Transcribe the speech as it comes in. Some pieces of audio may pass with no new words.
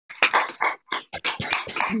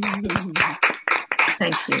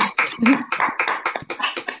Thank you.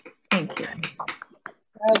 Thank you.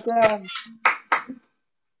 Well done.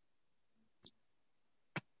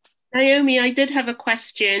 Naomi, I did have a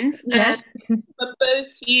question. Yes. For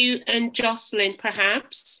both you and Jocelyn,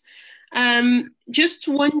 perhaps. Just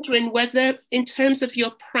wondering whether, in terms of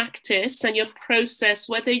your practice and your process,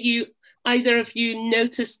 whether either of you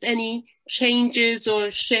noticed any changes or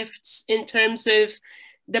shifts in terms of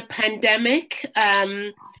the pandemic.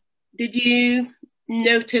 Did you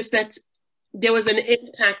notice that there was an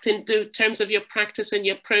impact in terms of your practice and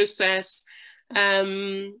your process?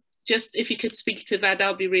 Just if you could speak to that,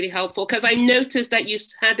 that'll be really helpful. Because I noticed that you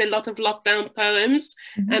had a lot of lockdown poems,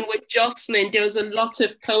 and with Jocelyn, there was a lot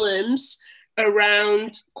of poems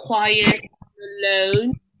around quiet,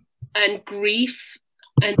 alone, and grief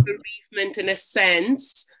and bereavement in a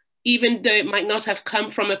sense, even though it might not have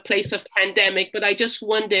come from a place of pandemic. But I just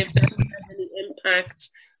wonder if that has any impact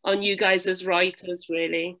on you guys as writers,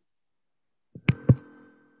 really.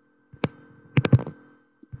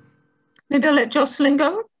 Maybe I'll let Jocelyn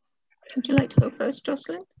go. Would you like to go first,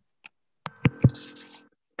 Jocelyn?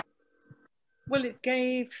 Well, it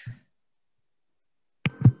gave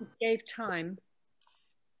time,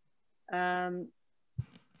 and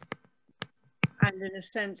in a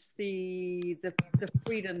sense, the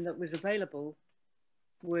freedom that was available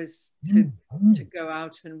was to go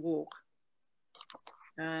out and walk.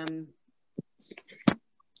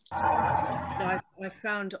 I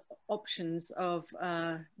found options of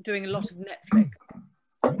doing a lot of Netflix,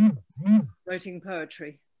 writing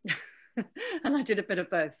poetry, and I did a bit of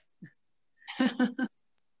both.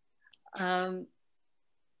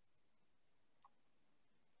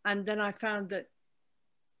 And then I found that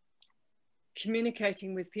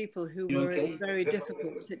communicating with people who were in very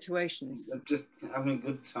difficult situations. I'm just having a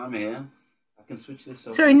good time here. I can switch this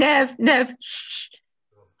off. Sorry, Nev.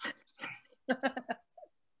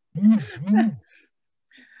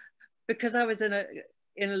 Because I was in a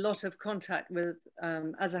lot of contact with,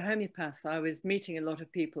 as a homeopath, I was meeting a lot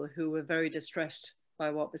of people who were very distressed by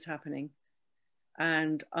what was happening,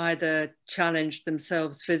 and either challenged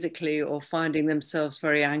themselves physically or finding themselves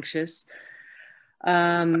very anxious.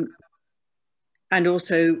 And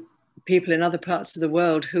also people in other parts of the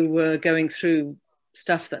world who were going through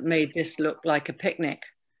stuff that made this look like a picnic.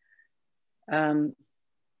 And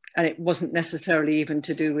it wasn't necessarily even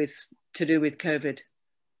to do with COVID.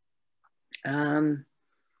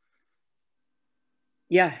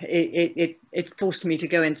 Yeah, it forced me to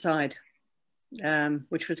go inside,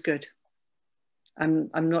 which was good.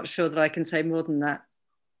 I'm not sure that I can say more than that.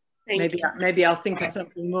 Maybe I'll think of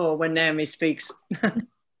something more when Naomi speaks.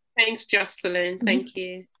 Thanks, Jocelyn. Thank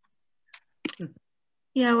you.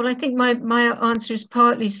 Yeah, well, I think my answer is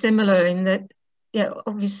partly similar in that, yeah,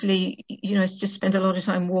 obviously, you know, I just spent a lot of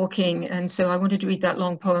time walking, and so I wanted to read that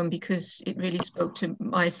long poem because it really spoke to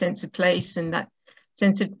my sense of place and that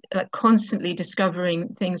sense of constantly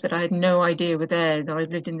discovering things that I had no idea were there. Though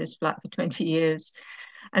I've lived in this flat for 20 years,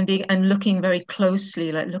 and looking very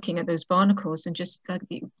closely, like looking at those barnacles, and just like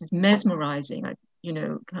this mesmerizing, like, you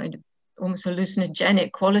know, kind of almost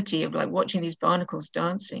hallucinogenic quality of like watching these barnacles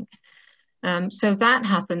dancing. So that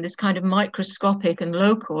happened, this kind of microscopic and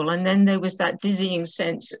local, and then there was that dizzying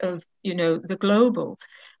sense of, you know, the global.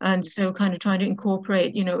 And so kind of trying to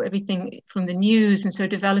incorporate, you know, everything from the news, and so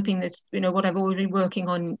developing this, you know, what I've already been working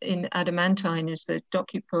on in Adamantine is the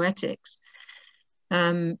docu-poetics.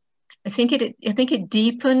 I think it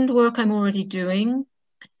deepened work I'm already doing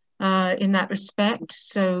in that respect.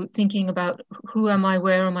 So thinking about who am I,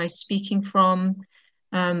 where am I speaking from?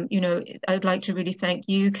 You know, I'd like to really thank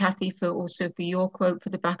you, Kathy, for your quote for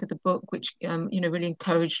the back of the book, which, you know, really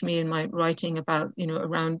encouraged me in my writing about, you know,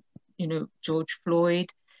 around, you know, George Floyd,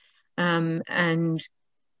 and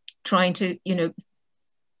trying to, you know,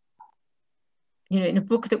 in a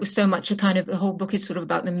book that was so much a kind of, the whole book is sort of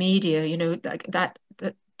about the media, you know, like that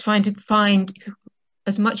trying to find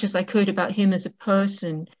as much as I could about him as a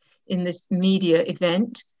person in this media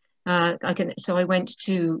event. So I went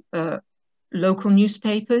to local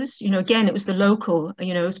newspapers, you know, again, it was the local,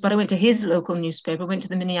 you know, but I went to his local newspaper. I went to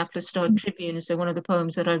the Minneapolis Star-Tribune, and so one of the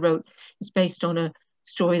poems that I wrote is based on a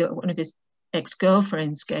story that one of his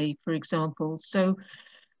ex-girlfriends gave, for example. So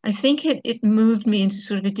I think it moved me into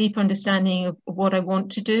sort of a deep understanding of what I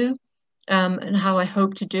want to do, and how I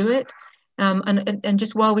hope to do it. And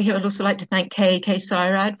just while we're here, I'd also like to thank Kay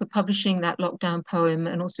Syrad for publishing that lockdown poem,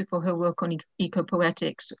 and also for her work on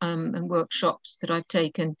eco-poetics, and workshops that I've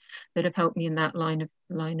taken that have helped me in that line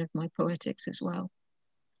of my poetics as well.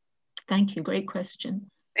 Thank you, great question.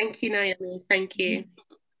 Thank you, Naomi, thank you.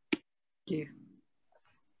 Thank you.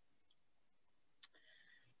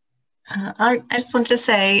 I just want to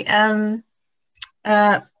say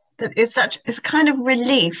that it's a kind of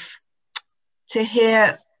relief to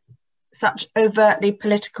hear such overtly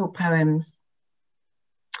political poems.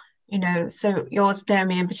 You know, so yours,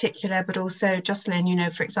 Naomi, in particular, but also Jocelyn, you know,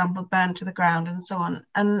 for example, Burned to the Ground and so on.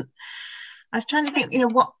 And I was trying to think, you know,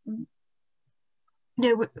 what, you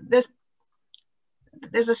know, there's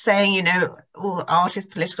a saying, you know, all art is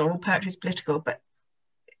political, all poetry is political, but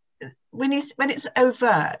when it's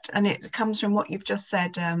overt and it comes from what you've just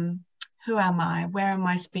said, who am I? Where am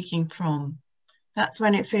I speaking from? That's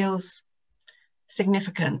when it feels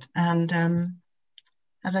significant. And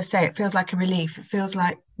as I say, it feels like a relief. It feels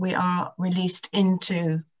like we are released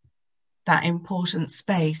into that important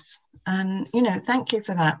space. And, you know, thank you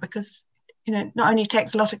for that, because, you know, not only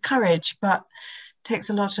takes a lot of courage, but takes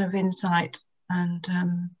a lot of insight and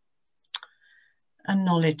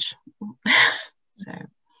knowledge. So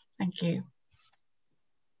thank you.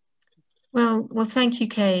 Well, thank you,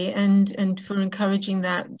 Kay, and for encouraging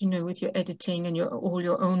that, you know, with your editing and all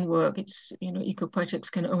your own work. It's, you know, Eco-Poetics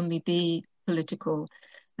can only be political,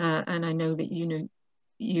 and I know that, you know,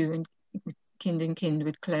 you and Kind and Kind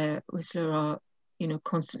with Claire Whistler are, you know,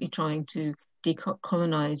 constantly trying to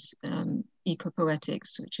decolonize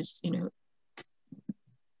Eco-Poetics, which is, you know,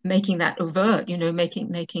 making that overt, you know,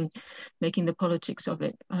 making the politics of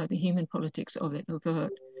it, the human politics of it,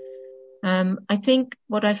 overt. I think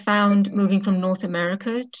what I found moving from North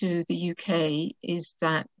America to the UK is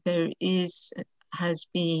that there has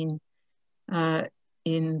been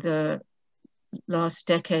in the last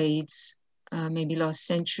decades, maybe last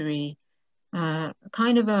century,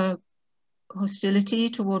 kind of a hostility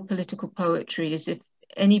toward political poetry, as if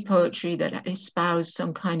any poetry that espoused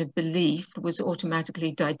some kind of belief was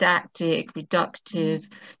automatically didactic, reductive,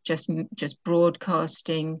 just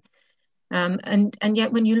broadcasting. And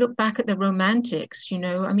yet when you look back at the Romantics, you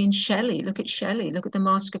know, I mean, Shelley, look at the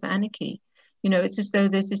Mask of Anarchy. You know, it's as though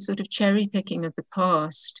there's this sort of cherry picking of the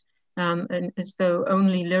past, and as though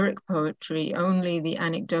only lyric poetry, only the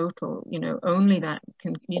anecdotal, you know, only that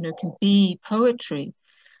can be poetry.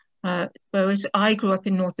 Whereas I grew up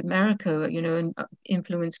in North America, you know, and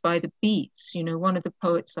influenced by the Beats. You know, one of the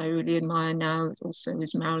poets I really admire now also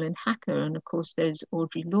is Marilyn Hacker, and of course there's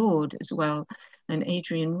Audre Lorde as well, and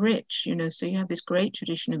Adrienne Rich. You know, so you have this great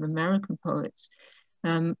tradition of American poets,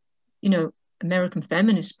 you know, American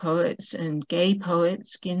feminist poets and gay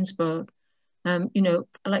poets, Ginsberg. You know,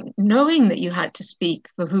 like knowing that you had to speak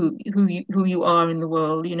for who you are in the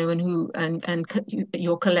world, you know, and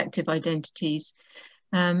your collective identities.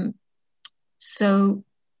 So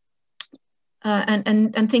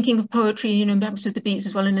and thinking of poetry, you know, perhaps with the Beats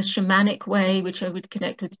as well in a shamanic way, which I would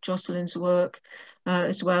connect with Jocelyn's work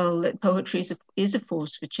as well, that poetry is a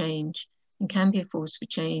force for change and can be a force for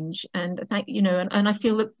change. And you know, and I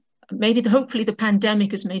feel that maybe hopefully the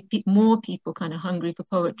pandemic has made more people kind of hungry for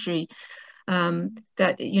poetry.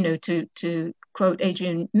 That, you know, to quote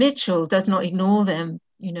Adrian Mitchell, does not ignore them.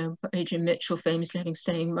 You know, Adrian Mitchell famously having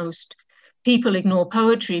saying most people ignore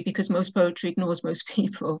poetry because most poetry ignores most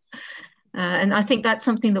people. And I think that's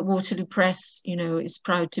something that Waterloo Press, you know, is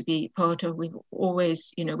proud to be part of. We've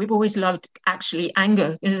always loved actually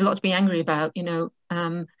anger. There's a lot to be angry about, you know.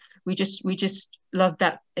 We just love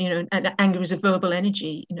that, you know, and anger is a verbal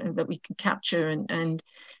energy, you know, that we can capture and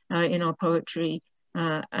in our poetry.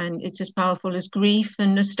 And it's as powerful as grief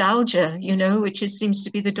and nostalgia, you know, which seems to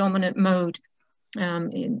be the dominant mode.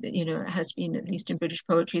 You know, it has been, at least in British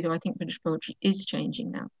poetry, though I think British poetry is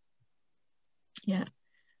changing now. Yeah,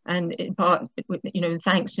 and in part, you know,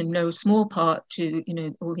 thanks in no small part to, you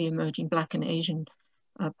know, all the emerging Black and Asian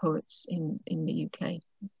poets in the UK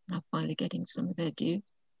now finally getting some of their due.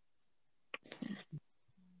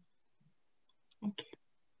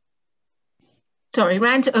 Sorry,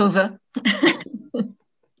 rant over.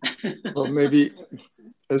 Well, maybe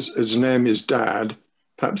as Naomi's dad,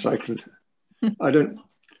 perhaps I could.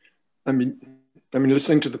 I mean,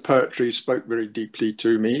 listening to the poetry spoke very deeply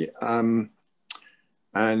to me. And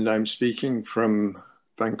I'm speaking from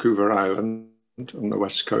Vancouver Island on the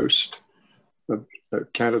west coast of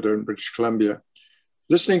Canada and British Columbia.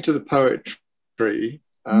 Listening to the poetry,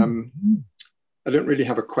 I don't really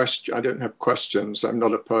have a question. I don't have questions. I'm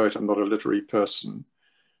not a poet. I'm not a literary person.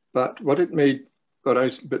 But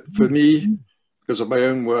but for me, because of my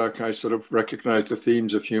own work, I sort of recognize the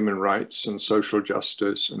themes of human rights and social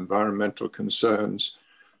justice, environmental concerns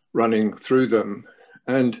running through them.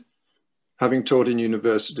 And having taught in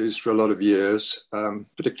universities for a lot of years,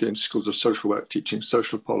 particularly in schools of social work, teaching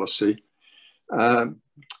social policy,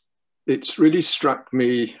 it's really struck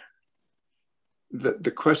me that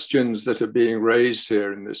the questions that are being raised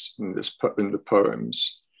here in the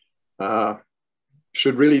poems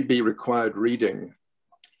should really be required reading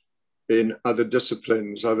in other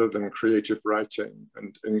disciplines other than creative writing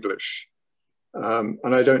and English. And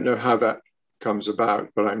I don't know how that comes about,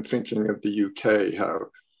 but I'm thinking of the UK,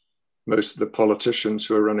 how most of the politicians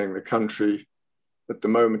who are running the country at the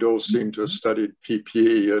moment all seem to have studied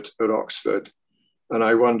PPE at Oxford. And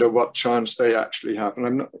I wonder what chance they actually have. And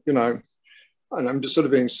I'm not, you know, and I'm just sort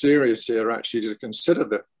of being serious here, actually, to consider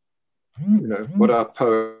that, you know, what our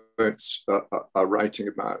poets are writing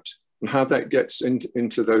about and how that gets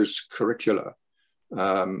into those curricula.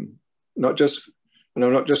 Not just, you know,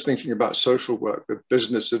 not just thinking about social work, but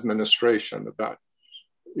business administration, about,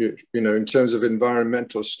 you know, in terms of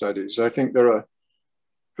environmental studies. I think there are,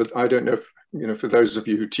 but I don't know if, you know, for those of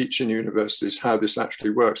you who teach in universities, how this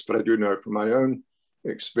actually works, but I do know from my own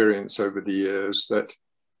experience over the years that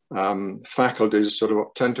faculties sort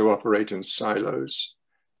of tend to operate in silos.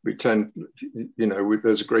 We tend, you know,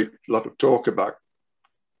 there's a great lot of talk about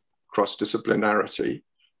cross-disciplinarity,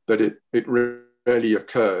 but it rarely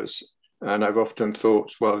occurs. And I've often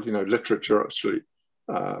thought, well, you know, literature actually,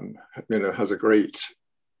 you know, has a great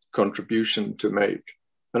contribution to make.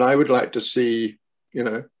 And I would like to see, you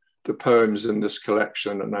know, the poems in this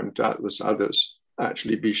collection, and I'm doubtless others,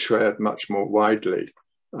 actually be shared much more widely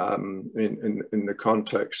in the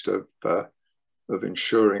context of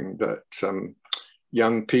ensuring that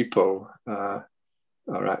young people are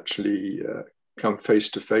actually come face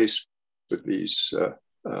to face with these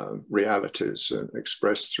realities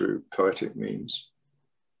expressed through poetic means.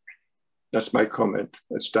 That's my comment.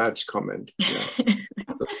 That's Dad's comment. Yeah.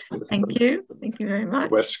 Thank you. Thank you very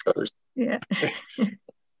much. West Coast. Yeah.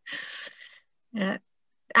 Yeah.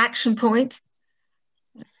 Action point.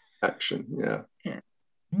 Action, yeah. Yeah.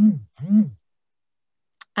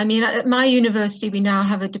 I mean, at my university, we now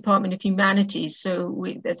have a Department of Humanities, so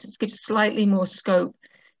that gives slightly more scope.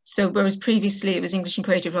 So whereas previously it was English and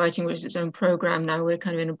Creative Writing was its own program, now we're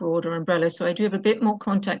kind of in a broader umbrella. So I do have a bit more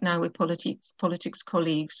contact now with politics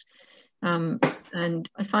colleagues. And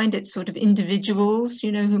I find it's sort of individuals,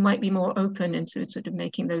 you know, who might be more open and sort of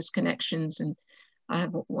making those connections. And I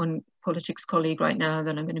have one politics colleague right now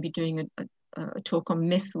that I'm going to be doing a talk on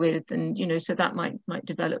myth with, and, you know, so that might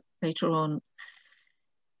develop later on.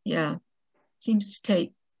 Yeah, seems to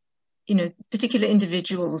take, you know, particular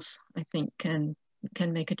individuals, I think, can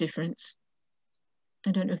make a difference.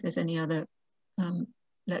 I don't know if there's any other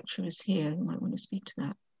lecturers here who might want to speak to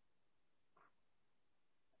that.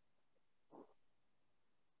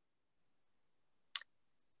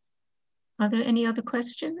 Are there any other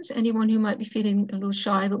questions? Anyone who might be feeling a little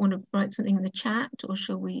shy but want to write something in the chat, or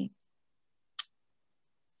shall we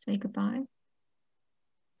say goodbye?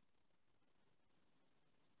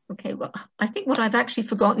 Okay, well, I think what I've actually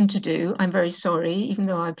forgotten to do, I'm very sorry, even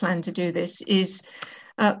though I plan to do this, is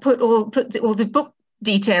put all the book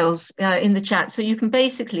details in the chat. So you can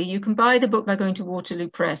buy the book by going to Waterloo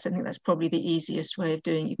Press. I think that's probably the easiest way of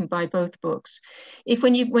doing it. You can buy both books. If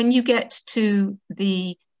when you get to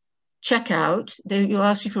the checkout, you'll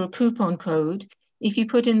ask you for a coupon code. If you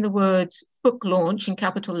put in the words book launch in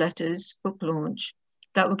capital letters, book launch,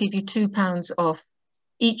 that will give you £2 off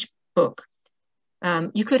each book.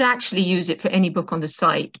 You could actually use it for any book on the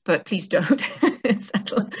site, but please don't. It's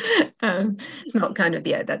not kind of,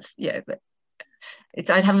 yeah, that's, yeah, but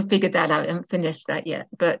I haven't figured that out, I haven't finished that yet,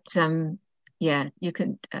 but yeah, you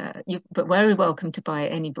can, but very welcome to buy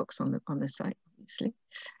any books on the site, obviously.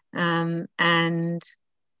 And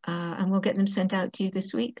we'll get them sent out to you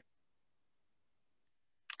this week.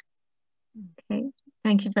 Okay,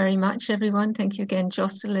 thank you very much, everyone. Thank you again,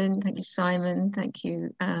 Jocelyn. Thank you, Simon. Thank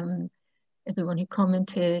you, everyone who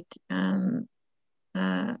commented. And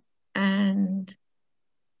I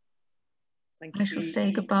shall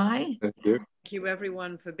say goodbye. Thank you. Thank you,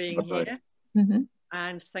 everyone, for being here. Mm-hmm.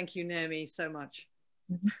 And thank you, Naomi, so much.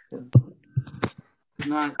 Good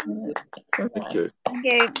night. Thank you. Thank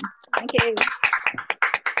you. Thank you.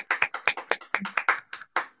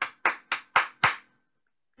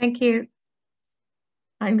 Thank you.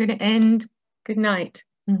 I'm going to end. Good night.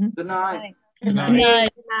 Mm-hmm. Good night. Good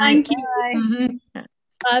night. Thank you. Bye. Mm-hmm.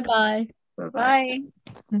 Bye-bye. Bye-bye. Bye.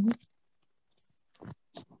 Mm-hmm.